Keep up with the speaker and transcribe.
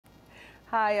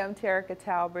Hi, I'm Terica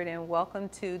Talbert, and welcome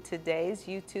to today's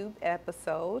YouTube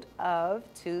episode of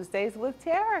Tuesdays with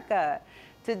Terica.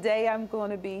 Today I'm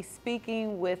going to be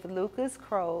speaking with Lucas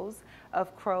Croes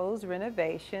of Croes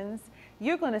Renovations.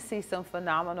 You're going to see some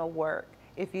phenomenal work.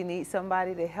 If you need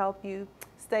somebody to help you,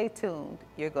 stay tuned.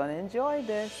 You're going to enjoy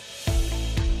this.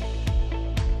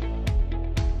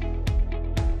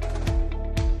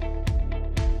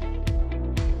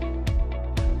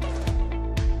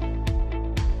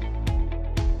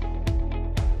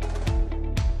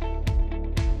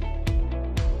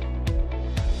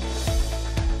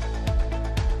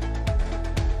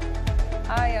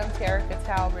 Hi, I'm Terica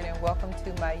Talbert, and welcome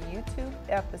to my YouTube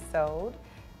episode,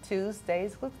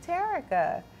 Tuesdays with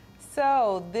Terica.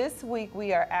 So this week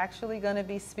we are actually going to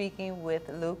be speaking with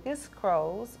Lucas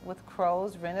Croes with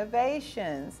Croes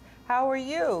Renovations. How are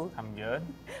you? I'm good.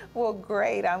 Well,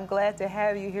 great. I'm glad to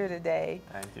have you here today.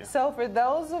 Thank you. So for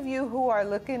those of you who are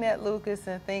looking at Lucas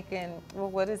and thinking, well,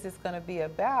 what is this going to be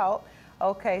about?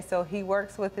 Okay, so he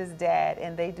works with his dad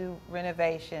and they do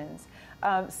renovations.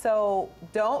 So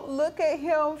don't look at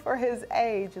him for his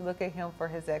age, look at him for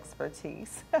his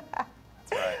expertise. That's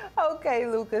right. Okay,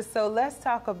 Lucas, so let's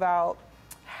talk about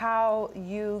how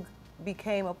you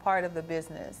became a part of the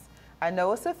business. I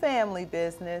know it's a family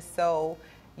business, so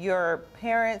your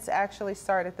parents actually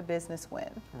started the business when?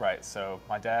 Right, so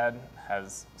my dad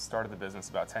has started the business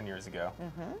about 10 years ago.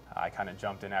 I kind of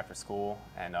jumped in after school,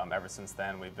 and ever since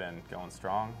then we've been going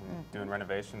strong, and doing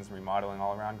renovations, remodeling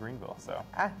all around Greenville. So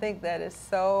I think that is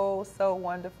so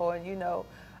wonderful. And you know,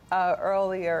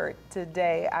 earlier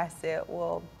today I said,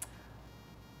 well,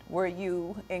 were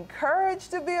you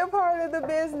encouraged to be a part of the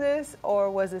business,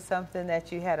 or was it something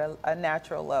that you had a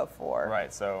natural love for?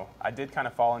 Right, so I did kind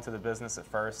of fall into the business at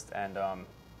first, and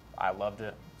I loved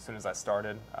it as soon as I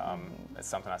started. It's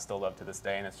something I still love to this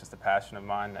day, and it's just a passion of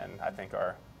mine, and I think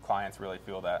our clients really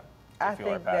feel that. I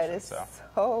think that is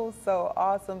so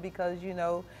awesome, because you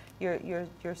know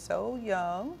you're so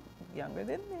young, younger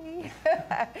than me,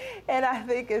 and I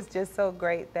think it's just so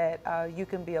great that you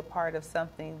can be a part of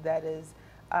something that is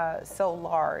so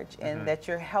large, and that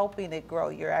you're helping it grow.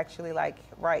 You're actually like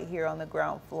right here on the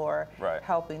ground floor, right,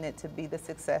 helping it to be the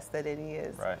success that it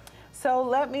is. Right. So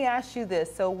let me ask you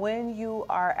this. So when you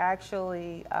are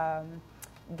actually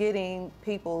getting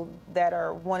people that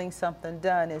are wanting something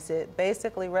done, is it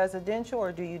basically residential,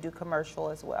 or do you do commercial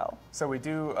as well? So we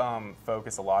do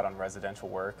focus a lot on residential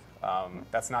work.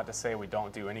 That's not to say we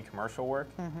don't do any commercial work.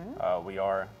 We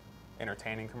are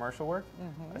entertaining commercial work.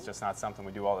 It's just not something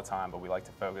we do all the time, but we like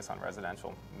to focus on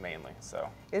residential mainly. So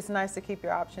it's nice to keep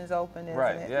your options open, isn't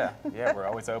right, it? Yeah, we're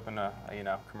always open to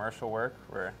commercial work.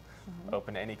 We're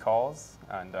open to any calls,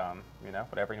 and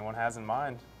whatever anyone has in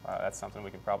mind, that's something we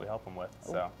can probably help them with.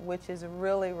 So which is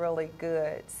really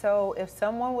good. So if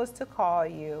someone was to call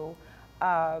you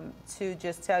to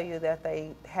just tell you that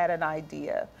they had an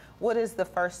idea, what is the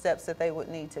first steps that they would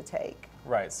need to take?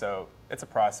 Right, so it's a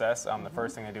process. The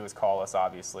first thing they do is call us,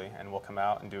 obviously, and we'll come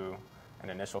out and do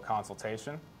an initial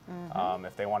consultation.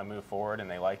 If they want to move forward and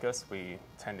they like us, we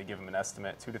tend to give them an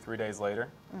estimate 2 to 3 days later.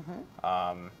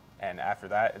 And after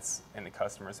that, it's in the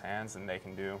customer's hands, and they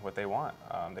can do what they want.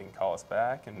 They can call us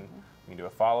back, and we can do a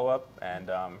follow-up,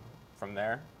 and from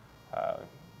there,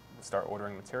 we start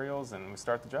ordering materials, and we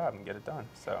start the job and get it done.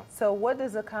 So what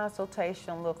does a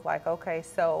consultation look like? Okay,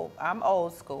 so I'm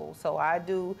old school, so I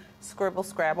do scribble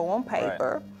scrabble on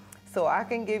paper. Right. So I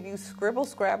can give you scribble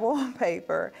scrabble on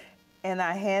paper, and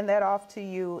I hand that off to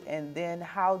you, and then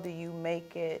how do you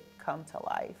make it come to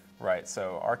life? Right,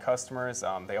 so our customers,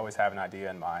 they always have an idea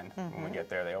in mind. When we get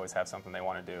there, they always have something they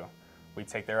want to do. We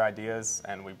take their ideas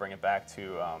and we bring it back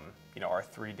to our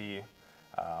 3D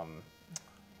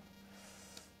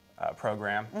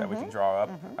program that we can draw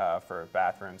up for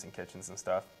bathrooms and kitchens and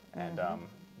stuff. And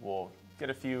we'll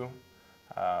get a few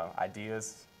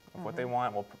ideas of what they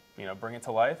want. We'll bring it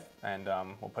to life, and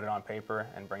we'll put it on paper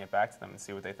and bring it back to them and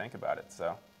see what they think about it.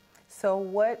 So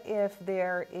what if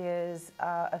there is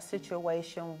a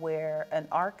situation where an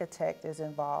architect is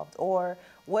involved? Or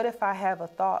what if I have a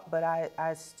thought, but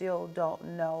I still don't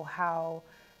know how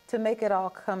to make it all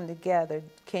come together?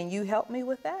 Can you help me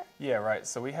with that? Yeah, right.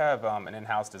 So we have an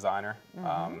in-house designer.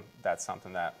 That's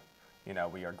something that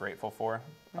we are grateful for.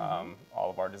 All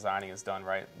of our designing is done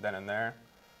right then and there.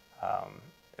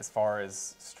 As far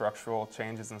as structural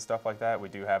changes and stuff like that, we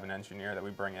do have an engineer that we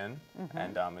bring in.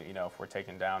 And if we're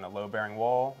taking down a low-bearing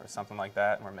wall or something like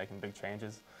that, and we're making big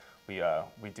changes, we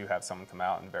do have someone come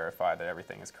out and verify that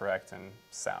everything is correct and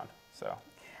sound.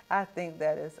 I think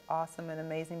that is awesome and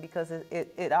amazing, because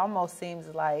it almost seems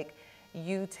like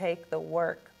you take the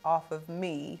work off of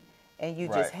me and you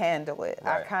just handle it.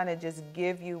 I Right. kind of just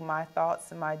give you my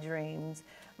thoughts and my dreams,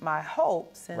 my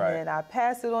hopes, and then I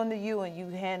pass it on to you, and you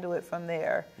handle it from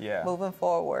there, moving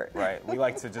forward. Right. We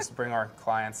like to just bring our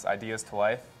clients' ideas to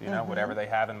life. You know, whatever they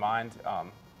have in mind,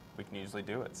 we can usually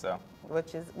do it. So,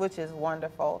 which is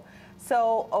wonderful.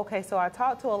 So, okay, so I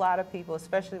talk to a lot of people,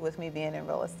 especially with me being in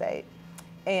real estate,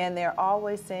 and they're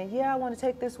always saying, yeah, I want to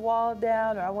take this wall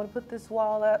down, or I want to put this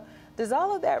wall up. Does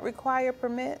all of that require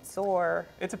permits, or?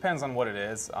 It depends on what it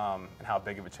is and how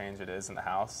big of a change it is in the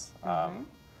house.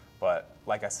 But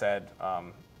like I said,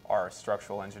 our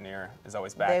structural engineer is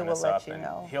always backing us up,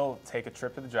 and he'll take a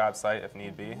trip to the job site if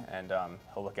need be, and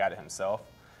he'll look at it himself,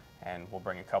 and we'll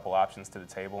bring a couple options to the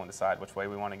table and decide which way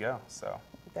we want to go. So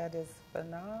that is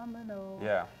phenomenal.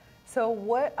 Yeah. So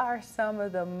what are some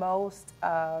of the most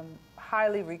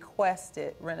highly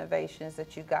requested renovations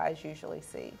that you guys usually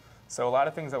see? So a lot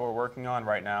of things that we're working on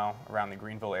right now around the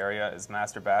Greenville area is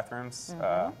master bathrooms.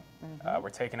 We're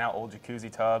taking out old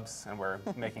jacuzzi tubs, and we're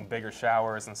making bigger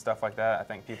showers and stuff like that. I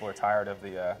think people are tired of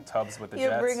the tubs with the jets.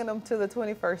 You're bringing them to the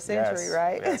 21st century,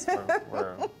 right? Yes,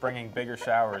 we're bringing bigger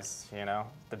showers, you know.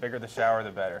 The bigger the shower,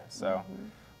 the better. So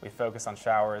we focus on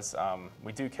showers.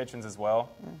 We do kitchens as well,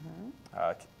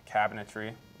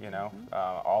 cabinetry, you know.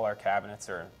 All our cabinets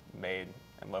are made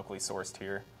and locally sourced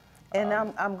here. And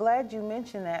I'm glad you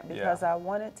mentioned that, because I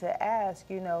wanted to ask,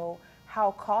 you know,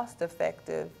 how cost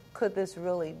effective could this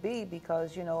really be?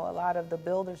 Because, you know, a lot of the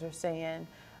builders are saying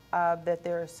that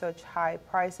there are such high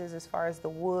prices as far as the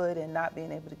wood and not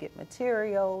being able to get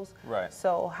materials. Right.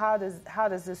 So how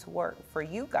does this work for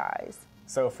you guys?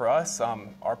 So for us,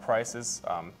 our prices,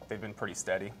 they've been pretty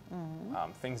steady.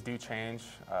 Things do change,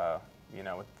 you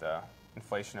know, with the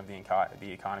inflation of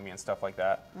the economy and stuff like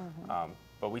that.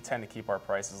 But we tend to keep our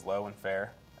prices low and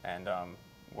fair, and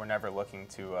we're never looking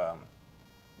to,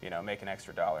 you know, make an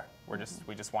extra dollar.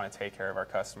 We just want to take care of our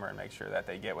customer and make sure that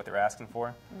they get what they're asking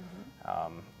for.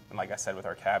 And like I said, with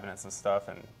our cabinets and stuff,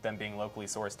 and them being locally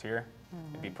sourced here,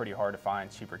 it'd be pretty hard to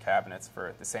find cheaper cabinets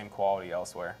for the same quality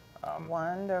elsewhere.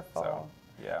 Wonderful. So,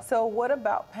 yeah. So what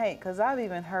about paint? Because I've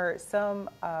even heard some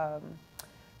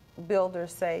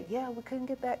builders say, yeah, we couldn't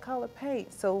get that color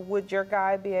paint. So would your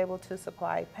guy be able to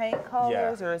supply paint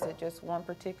colors, or is it just one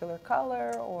particular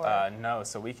color? Or no,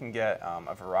 so we can get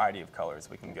a variety of colors.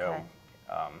 We can go,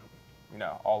 you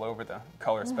know, all over the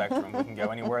color spectrum. We can go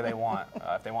anywhere they want.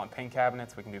 If they want pink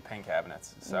cabinets, we can do pink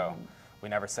cabinets. So we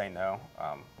never say no.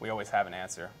 We always have an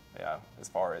answer as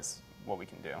far as what we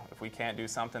can do. If we can't do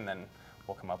something, then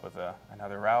we'll come up with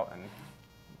another route, and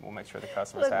we'll make sure the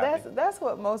customer's happy. That's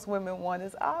what most women want,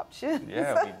 is options.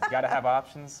 Yeah, we got to have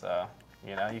options.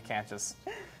 You know, you can't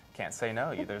say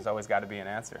no. There's always got to be an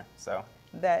answer. So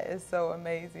that is so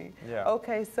amazing. Yeah.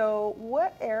 Okay, so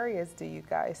what areas do you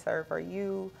guys serve? Are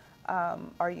you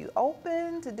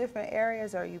open to different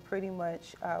areas, or you pretty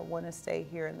much want to stay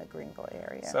here in the Greenville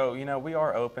area? So, you know, we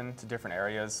are open to different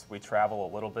areas. We travel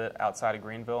a little bit outside of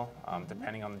Greenville,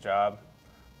 depending on the job.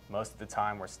 Most of the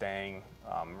time we're staying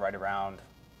right around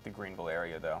the Greenville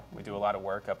area, though. We do a lot of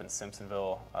work up in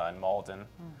Simpsonville and Malden.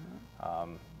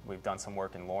 We've done some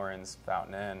work in Lawrence,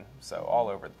 Fountain Inn, so all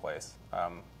over the place.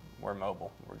 We're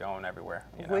mobile. We're going everywhere.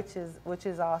 You know? Which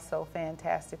is also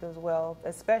fantastic as well,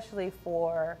 especially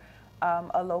for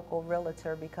a local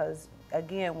realtor, because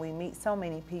again, we meet so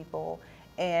many people,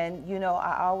 and you know,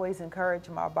 I always encourage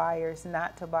my buyers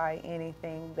not to buy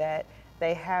anything that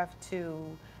they have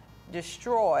to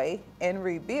destroy and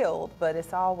rebuild, but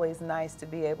it's always nice to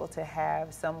be able to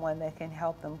have someone that can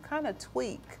help them kind of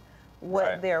tweak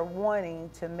what they're wanting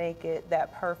to make it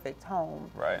that perfect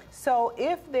home. Right. So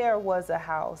if there was a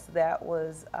house that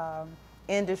was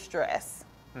in distress,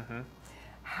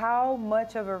 how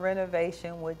much of a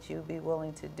renovation would you be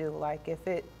willing to do? Like if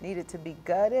it needed to be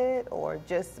gutted, or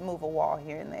just move a wall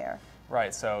here and there?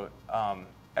 Right, so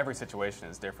every situation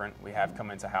is different. We have come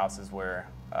into houses where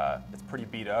it's pretty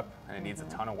beat up and it needs a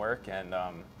ton of work, and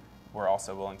we're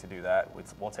also willing to do that.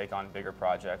 We'll take on bigger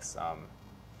projects.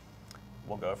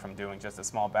 We'll go from doing just a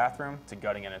small bathroom to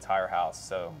gutting an entire house.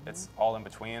 So it's all in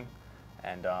between.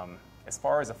 And as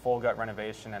far as a full gut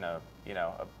renovation and a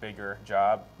bigger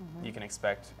job, you can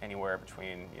expect anywhere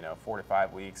between 4 to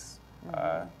 5 weeks,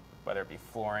 whether it be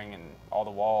flooring and all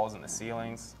the walls and the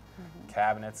ceilings,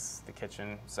 cabinets, the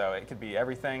kitchen. So it could be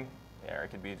everything, or it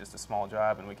could be just a small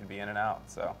job, and we could be in and out.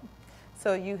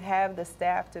 So you have the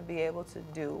staff to be able to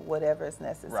do whatever is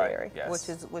necessary, right, yes.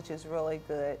 which is really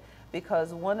good,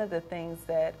 because one of the things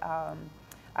that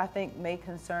I think may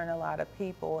concern a lot of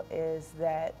people is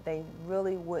that they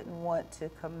really wouldn't want to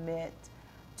commit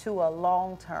to a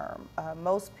long term.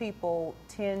 Most people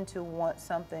tend to want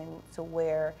something to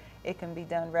where it can be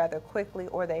done rather quickly,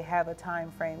 or they have a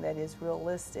time frame that is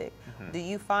realistic. Do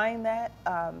you find that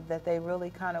that they really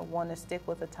kind of want to stick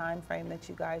with a time frame that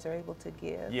you guys are able to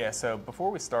give? Yeah, so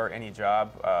before we start any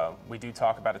job, we do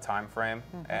talk about a time frame,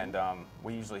 and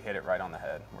we usually hit it right on the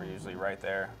head. We're usually right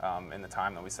there in the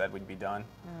time that we said we'd be done.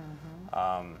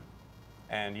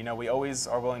 And you know, we always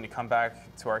are willing to come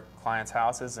back to our clients'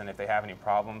 houses, and if they have any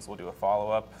problems, we'll do a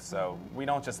follow-up. So we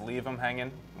don't just leave them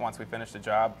hanging once we finish the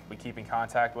job. We keep in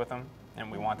contact with them,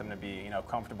 and we want them to be, you know,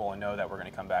 comfortable and know that we're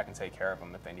going to come back and take care of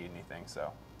them if they need anything.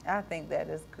 So I think that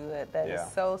is good. That is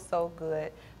so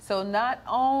good. So not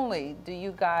only do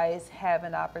you guys have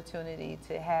an opportunity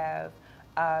to have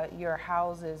your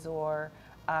houses or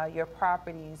your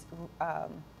properties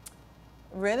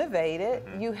renovated,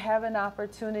 you have an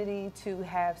opportunity to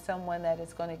have someone that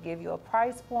is going to give you a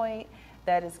price point,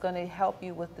 that is going to help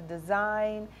you with the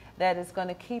design, that is going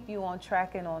to keep you on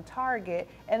track and on target,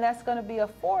 and that's going to be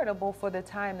affordable for the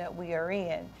time that we are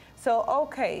in. So,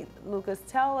 okay, Lucas,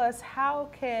 tell us, how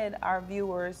can our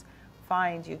viewers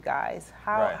find you guys?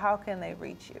 How can they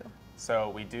reach you? So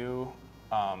we do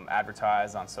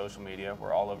advertise on social media.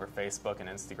 We're all over Facebook and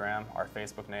Instagram. Our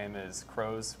Facebook name is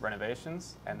Croes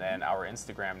Renovations, and then our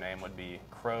Instagram name would be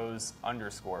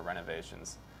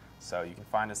Croes_Renovations. So you can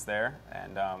find us there,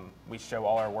 and we show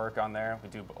all our work on there. We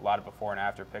do a lot of before and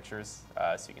after pictures,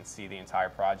 so you can see the entire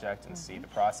project and see the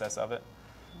process of it.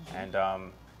 And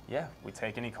yeah, we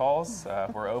take any calls.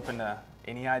 We're open to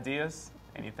any ideas,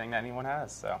 anything that anyone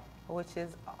has. So, which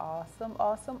is awesome,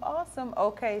 awesome, awesome.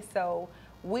 Okay, so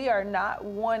we are not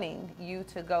wanting you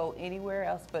to go anywhere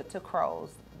else but to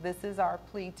Croes. This is our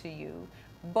plea to you.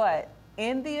 But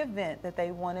in the event that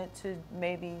they wanted to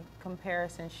maybe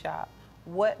comparison shop,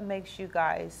 what makes you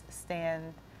guys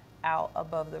stand out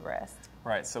above the rest?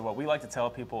 Right, so what we like to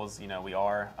tell people is, you know, we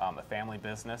are a family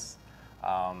business,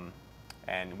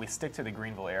 and we stick to the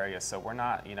Greenville area, so we're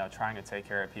not, you know, trying to take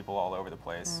care of people all over the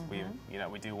place. We, you know,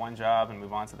 we do one job and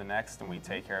move on to the next, and we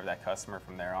take care of that customer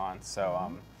from there on.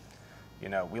 So, you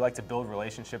know, we like to build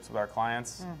relationships with our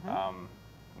clients.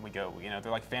 We go, you know,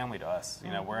 they're like family to us.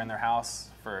 You know, we're in their house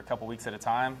for a couple weeks at a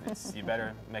time. You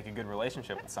better make a good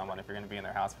relationship with someone if you're going to be in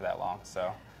their house for that long.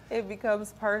 So it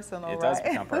becomes personal, right? It does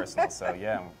become personal. So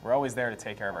yeah, we're always there to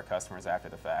take care of our customers after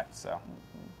the fact. So.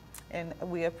 And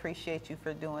we appreciate you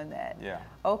for doing that. Yeah.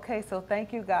 Okay, so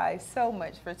thank you guys so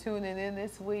much for tuning in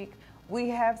this week. We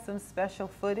have some special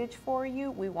footage for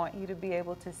you. We want you to be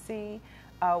able to see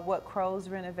what Croes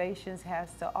Renovations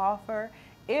has to offer.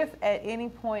 If at any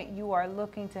point you are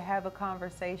looking to have a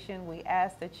conversation, we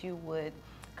ask that you would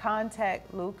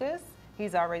contact Lucas.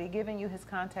 He's already given you his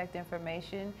contact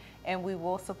information, and we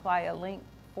will supply a link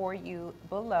for you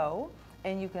below.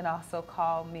 And you can also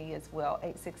call me as well,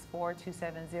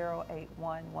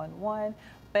 864-270-8111.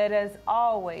 But as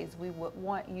always, we would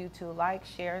want you to like,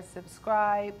 share,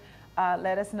 subscribe,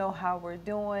 let us know how we're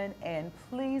doing, and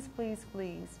please, please,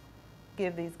 please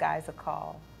give these guys a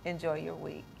call. Enjoy your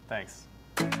week. Thanks.